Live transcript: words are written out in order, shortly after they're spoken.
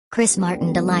Chris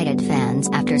Martin delighted fans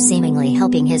after seemingly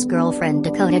helping his girlfriend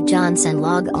Dakota Johnson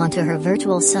log onto her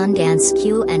virtual Sundance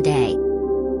Q&A.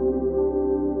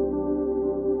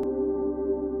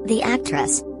 The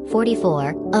actress,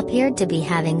 44, appeared to be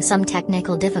having some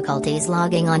technical difficulties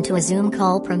logging onto a Zoom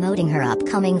call promoting her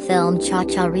upcoming film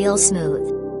Cha-Cha Real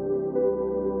Smooth.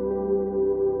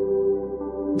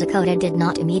 Dakota did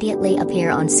not immediately appear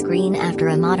on screen after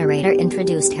a moderator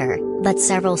introduced her, but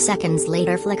several seconds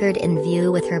later flickered in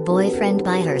view with her boyfriend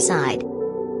by her side.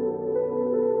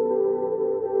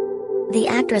 The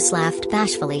actress laughed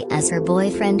bashfully as her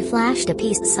boyfriend flashed a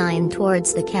peace sign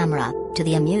towards the camera, to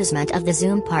the amusement of the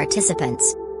Zoom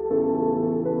participants.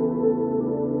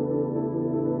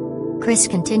 Chris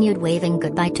continued waving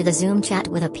goodbye to the Zoom chat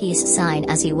with a peace sign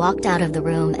as he walked out of the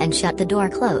room and shut the door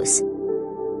close.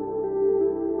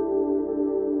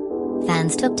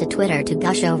 Fans took to Twitter to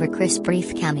gush over Chris'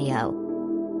 brief cameo.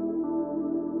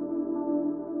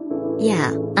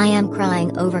 "Yeah, I am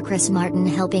crying over Chris Martin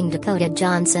helping Dakota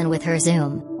Johnson with her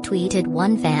Zoom," tweeted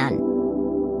one fan.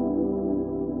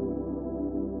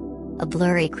 "A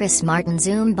blurry Chris Martin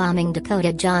Zoom bombing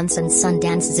Dakota Johnson's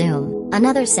Sundance Zoom,"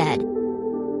 another said.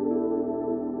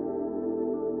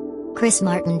 Chris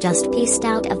Martin just peaced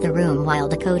out of the room while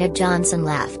Dakota Johnson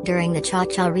laughed during the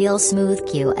Cha-Cha Real Smooth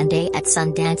Q&A at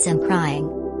Sundance. "I'm crying,"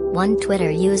 one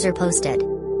Twitter user posted.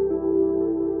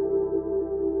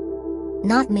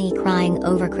 "Not me crying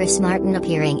over Chris Martin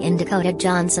appearing in Dakota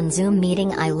Johnson's Zoom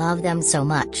meeting. I love them so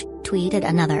much," tweeted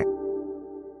another.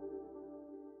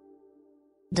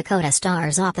 Dakota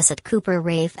stars opposite Cooper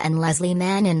Raiff and Leslie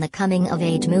Mann in the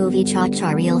coming-of-age movie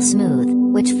Cha-Cha Real Smooth,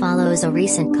 which follows a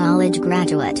recent college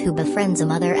graduate who befriends a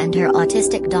mother and her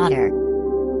autistic daughter.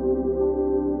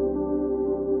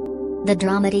 The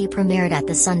dramedy premiered at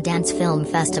the Sundance Film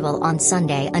Festival on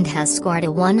Sunday and has scored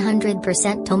a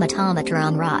 100% tomatometer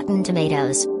on Rotten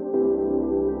Tomatoes.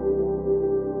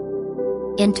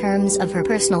 In terms of her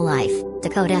personal life,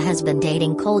 Dakota has been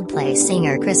dating Coldplay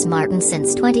singer Chris Martin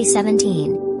since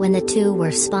 2017, when the two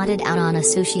were spotted out on a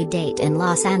sushi date in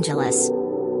Los Angeles.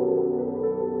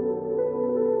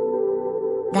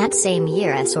 That same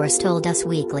year, a source told Us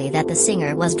Weekly that the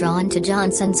singer was drawn to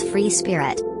Johnson's free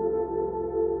spirit.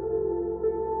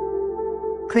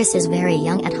 "Chris is very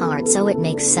young at heart, so it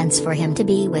makes sense for him to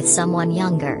be with someone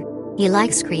younger. He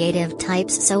likes creative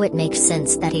types, so it makes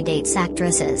sense that he dates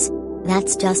actresses.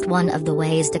 That's just one of the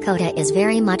ways Dakota is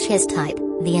very much his type,"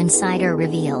 the insider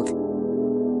revealed.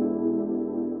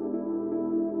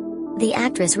 The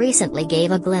actress recently gave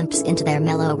a glimpse into their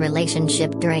mellow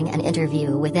relationship during an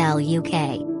interview with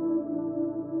LUK.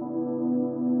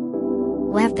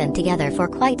 "We've been together for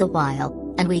quite a while,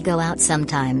 and we go out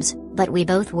sometimes, but we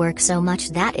both work so much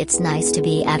that it's nice to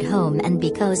be at home and be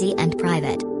cozy and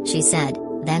private," she said,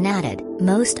 then added,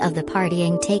 "Most of the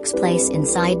partying takes place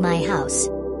inside my house."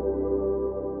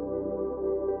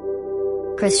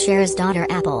 Chris shares daughter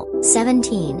Apple,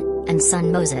 17, and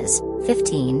son Moses,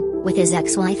 15, with his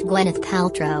ex-wife Gwyneth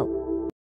Paltrow.